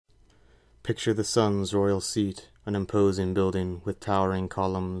Picture the sun's royal seat, an imposing building with towering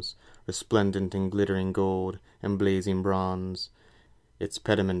columns, resplendent in glittering gold and blazing bronze, its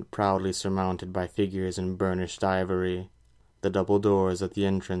pediment proudly surmounted by figures in burnished ivory, the double doors at the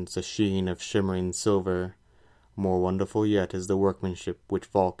entrance a sheen of shimmering silver. More wonderful yet is the workmanship which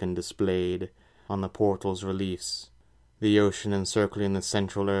Vulcan displayed on the portal's reliefs, the ocean encircling the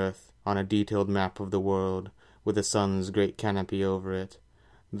central earth on a detailed map of the world, with the sun's great canopy over it.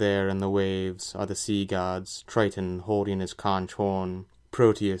 There in the waves are the sea gods, Triton holding his conch horn,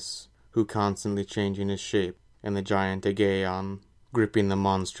 Proteus, who constantly changing his shape, and the giant Aegeon, gripping the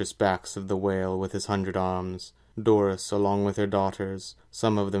monstrous backs of the whale with his 100 arms, Doris along with her daughters,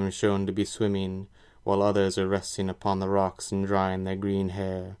 some of them shown to be swimming, while others are resting upon the rocks and drying their green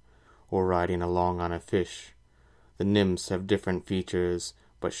hair, or riding along on a fish. The nymphs have different features,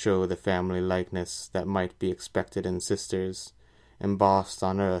 but show the family likeness that might be expected in sisters. Embossed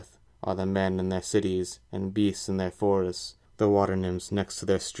on earth are the men in their cities and beasts in their forests, the water nymphs next to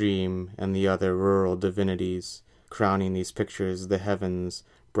their stream, and the other rural divinities, crowning these pictures the heavens,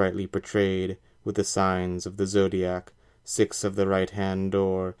 brightly portrayed with the signs of the zodiac, 6 of the right-hand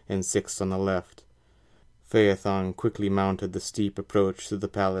door and 6 on the left. Phaethon quickly mounted the steep approach to the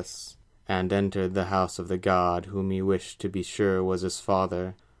palace, and entered the house of the god whom he wished to be sure was his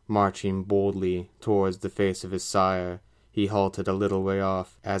father. Marching boldly towards the face of his sire, he halted a little way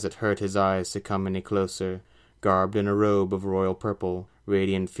off, as it hurt his eyes to come any closer. Garbed in a robe of royal purple,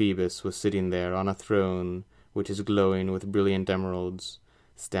 radiant Phoebus was sitting there on a throne which is glowing with brilliant emeralds.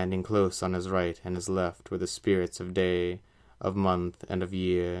 Standing close on his right and his left were the spirits of day, of month, and of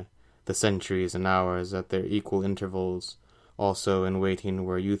year, the centuries and hours at their equal intervals. Also in waiting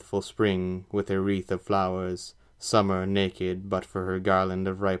were youthful Spring with her wreath of flowers, Summer naked but for her garland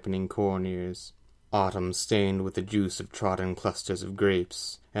of ripening corn ears, Autumn stained with the juice of trodden clusters of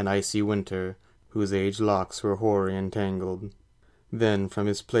grapes, and icy Winter, whose aged locks were hoary and tangled. Then from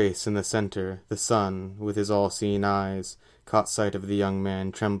his place in the centre, the sun, with his all-seeing eyes, caught sight of the young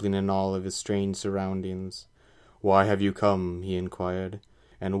man trembling in all of his strange surroundings. "Why have you come?" he inquired,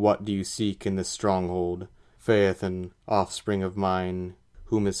 "and what do you seek in this stronghold?" "Phaethon, offspring of mine,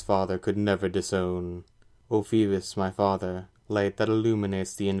 whom his father could never disown." "O Phoebus, my father, light that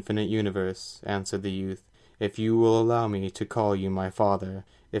illuminates the infinite universe," answered the youth, "if you will allow me to call you my father,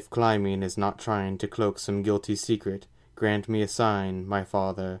 if climbing is not trying to cloak some guilty secret, grant me a sign, my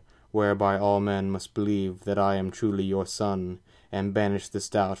father, whereby all men must believe that I am truly your son, and banish this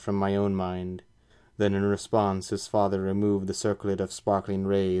doubt from my own mind." Then in response his father removed the circlet of sparkling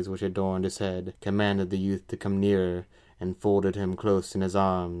rays which adorned his head, commanded the youth to come nearer, and folded him close in his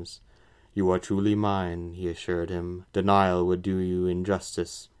arms. "You are truly mine," he assured him. "Denial would do you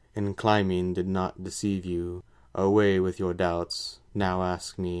injustice, and climbing did not deceive you. Away with your doubts. Now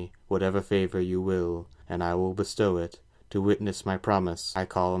ask me whatever favor you will, and I will bestow it. To witness my promise, I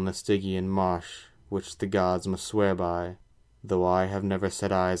call on the Stygian marsh, which the gods must swear by, though I have never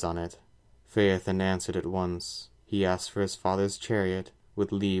set eyes on it." Phaethon answered at once. He asked for his father's chariot,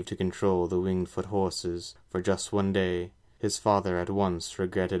 with leave to control the winged-foot horses, for just one day. His father at once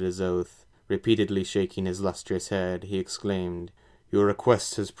regretted his oath. Repeatedly shaking his lustrous head, he exclaimed, "Your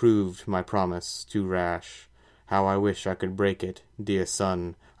request has proved my promise too rash. How I wish I could break it, dear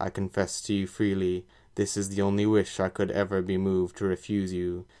son. I confess to you freely, this is the only wish I could ever be moved to refuse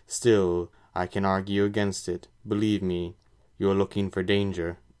you. Still, I can argue against it. Believe me, you are looking for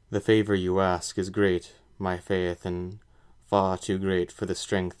danger. The favor you ask is great, my Phaethon, far too great for the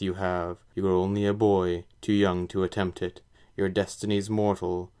strength you have. You are only a boy, too young to attempt it. Your destiny's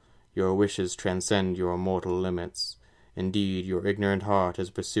mortal. Your wishes transcend your mortal limits. Indeed, your ignorant heart is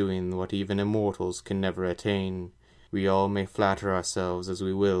pursuing what even immortals can never attain. We all may flatter ourselves as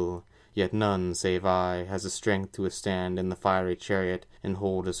we will, yet none, save I, has the strength to withstand in the fiery chariot and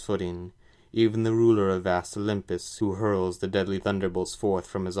hold his footing. Even the ruler of vast Olympus, who hurls the deadly thunderbolts forth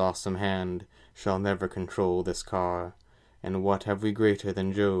from his awesome hand, shall never control this car. And what have we greater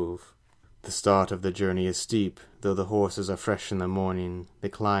than Jove? The start of the journey is steep, though the horses are fresh in the morning. The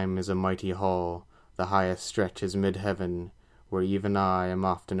climb is a mighty haul. The highest stretch is mid-heaven, where even I am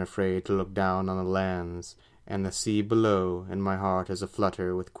often afraid to look down on the lands, and the sea below, and my heart is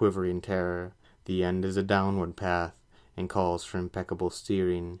aflutter with quivering terror. The end is a downward path, and calls for impeccable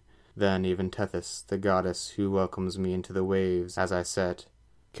steering. Then even Tethys, the goddess who welcomes me into the waves as I set,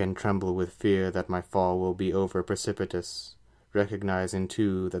 can tremble with fear that my fall will be over precipitous, recognizing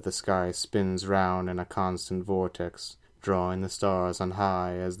too that the sky spins round in a constant vortex, drawing the stars on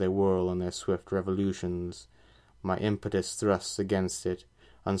high as they whirl in their swift revolutions. My impetus thrusts against it,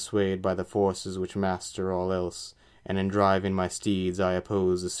 unswayed by the forces which master all else, and in driving my steeds I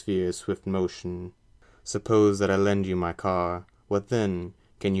oppose the sphere's swift motion. Suppose that I lend you my car. What then?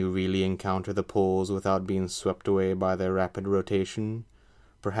 Can you really encounter the poles without being swept away by their rapid rotation?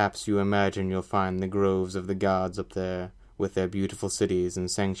 Perhaps you imagine you'll find the groves of the gods up there, with their beautiful cities and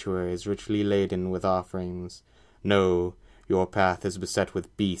sanctuaries richly laden with offerings. No, your path is beset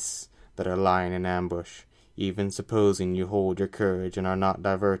with beasts that are lying in ambush. Even supposing you hold your courage and are not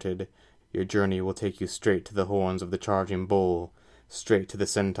diverted, your journey will take you straight to the horns of the charging bull, straight to the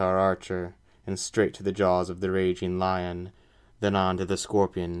centaur archer, and straight to the jaws of the raging lion, then on to the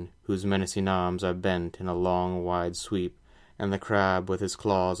scorpion, whose menacing arms are bent in a long, wide sweep, and the crab with his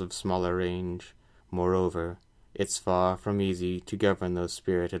claws of smaller range. Moreover, it's far from easy to govern those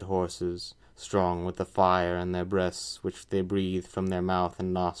spirited horses, strong with the fire in their breasts which they breathe from their mouth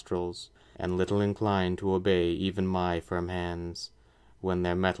and nostrils, and little inclined to obey even my firm hands, when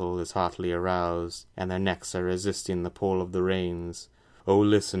their mettle is hotly aroused, and their necks are resisting the pull of the reins. Oh,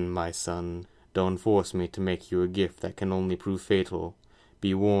 listen, my son, don't force me to make you a gift that can only prove fatal.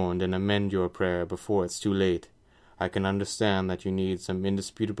 Be warned and amend your prayer before it's too late. I can understand that you need some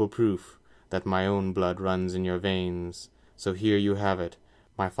indisputable proof that my own blood runs in your veins, so here you have it.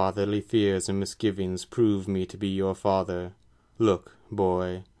 My fatherly fears and misgivings prove me to be your father. Look,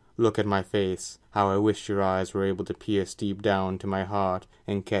 boy, look at my face, how I wish your eyes were able to pierce deep down to my heart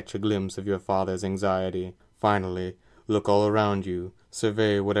and catch a glimpse of your father's anxiety. Finally, look all around you,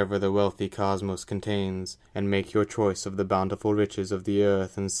 survey whatever the wealthy cosmos contains, and make your choice of the bountiful riches of the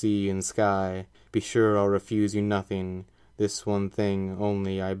earth and sea and sky. Be sure I'll refuse you nothing. This one thing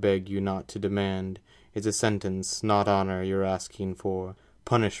only I beg you not to demand. It's a sentence, not honor, you're asking for.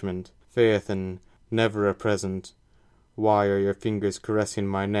 Punishment, Phaethon, never a present. Why are your fingers caressing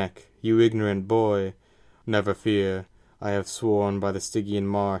my neck, you ignorant boy? Never fear, I have sworn by the Stygian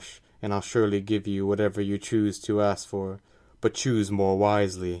marsh, and I'll surely give you whatever you choose to ask for. But choose more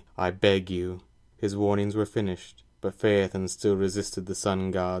wisely, I beg you. His warnings were finished, but Phaethon still resisted the sun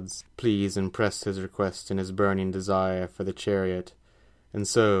gods' pleas and pressed his request in his burning desire for the chariot. And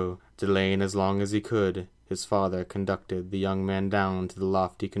so, delaying as long as he could, his father conducted the young man down to the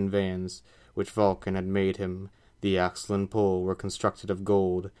lofty conveyance which Vulcan had made him. The axle and pole were constructed of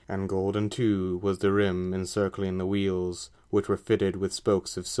gold, and golden too was the rim encircling the wheels, which were fitted with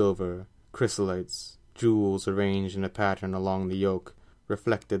spokes of silver. Chrysolites, jewels arranged in a pattern along the yoke,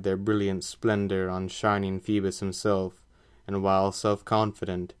 reflected their brilliant splendor on shining Phoebus himself, and while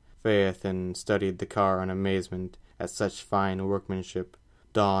self-confident, Phaethon studied the car in amazement at such fine workmanship.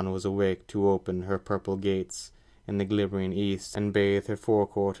 Dawn was awake to open her purple gates in the glimmering east and bathe her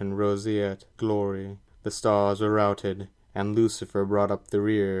forecourt in roseate glory. The stars were routed, and Lucifer brought up the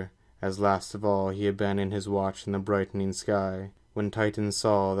rear, as last of all he abandoned his watch in the brightening sky. When Titan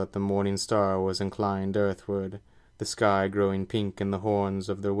saw that the morning star was inclined earthward, the sky growing pink and the horns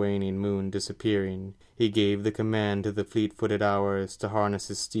of the waning moon disappearing, he gave the command to the fleet-footed Hours to harness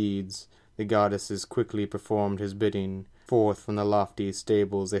his steeds. The goddesses quickly performed his bidding. Forth from the lofty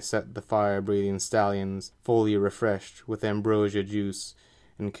stables they set the fire-breathing stallions, fully refreshed with ambrosia juice,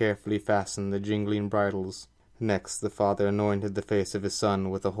 and carefully fastened the jingling bridles. Next the father anointed the face of his son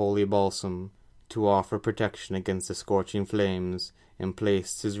with a holy balsam, to offer protection against the scorching flames, and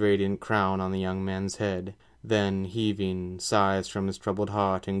placed his radiant crown on the young man's head. Then, heaving sighs from his troubled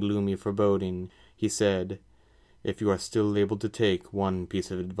heart and gloomy foreboding, he said, "If you are still able to take one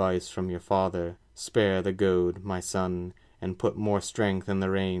piece of advice from your father, spare the goad, my son, and put more strength in the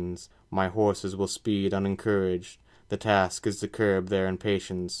reins. My horses will speed unencouraged. The task is to curb their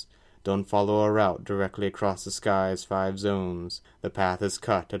impatience. Don't follow a route directly across the sky's 5 zones. The path is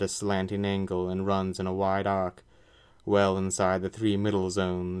cut at a slanting angle and runs in a wide arc, well inside the 3 middle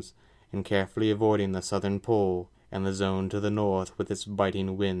zones, and carefully avoiding the southern pole and the zone to the north with its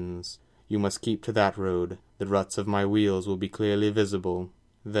biting winds. You must keep to that road. The ruts of my wheels will be clearly visible.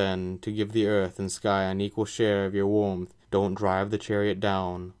 Then, to give the earth and sky an equal share of your warmth, don't drive the chariot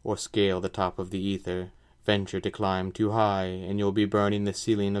down, or scale the top of the ether. Venture to climb too high, and you'll be burning the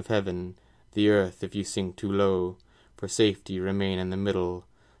ceiling of heaven. The earth, if you sink too low. For safety, remain in the middle.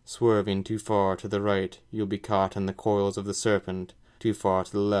 Swerving too far to the right, you'll be caught in the coils of the serpent. Too far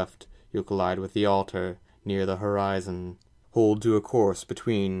to the left, you'll collide with the altar, near the horizon. Hold to a course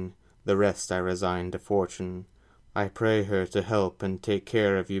between. The rest I resign to fortune. I pray her to help and take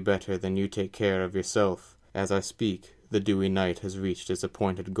care of you better than you take care of yourself. As I speak, the dewy night has reached its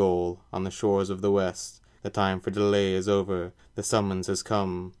appointed goal, on the shores of the west. The time for delay is over, the summons has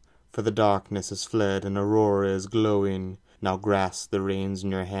come, for the darkness is fled and aurora is glowing. Now grasp the reins in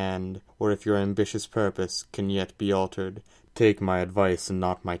your hand, or if your ambitious purpose can yet be altered, take my advice and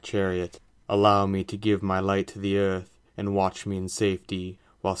not my chariot. Allow me to give my light to the earth, and watch me in safety,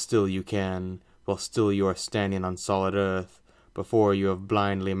 while still you can, while still you are standing on solid earth, before you have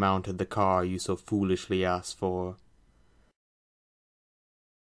blindly mounted the car you so foolishly asked for.